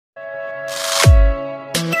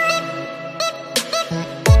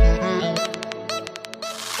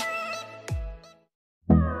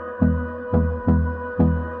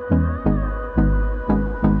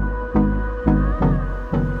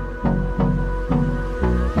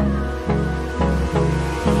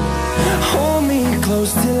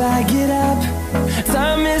close till I get up.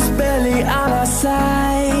 Time is barely on our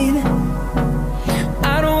side.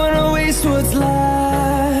 I don't wanna waste what's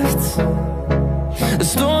left. The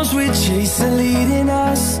storms we chase are leading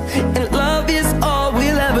us, and love is all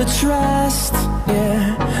we'll ever trust. Yeah,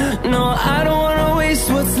 no, I don't wanna waste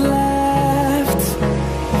what's left.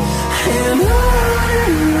 And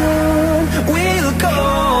on we'll go,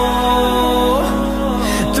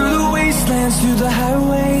 through the wastelands, through the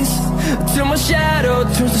highways, till my shadow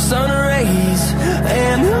turns to sun rays.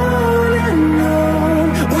 And on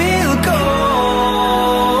we'll go,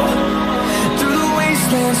 through the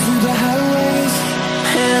wastelands, through the highways,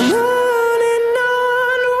 and on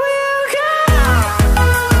we'll go.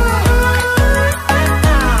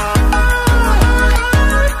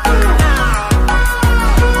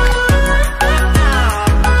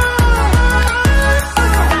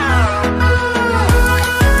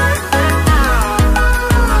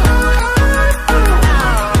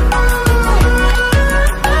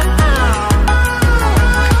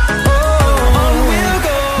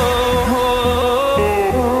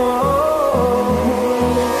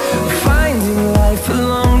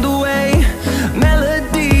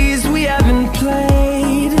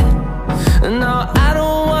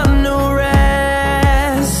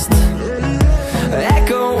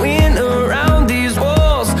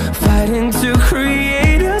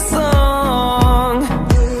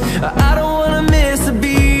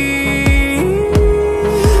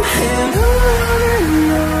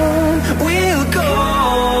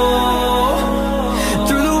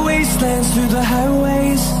 Through the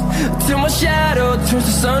highways, till my shadow turns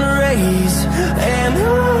to sun rays. And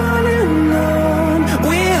on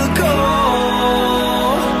we'll go,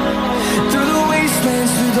 through the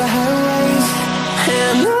wastelands, through the highways,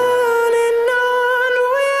 and on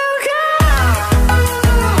we'll go.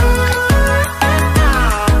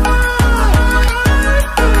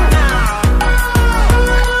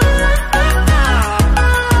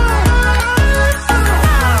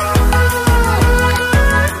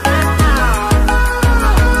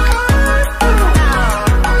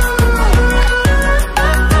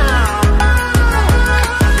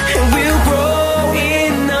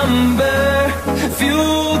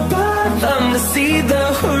 See the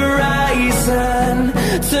horizon,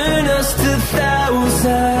 turn us to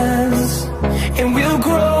thousands.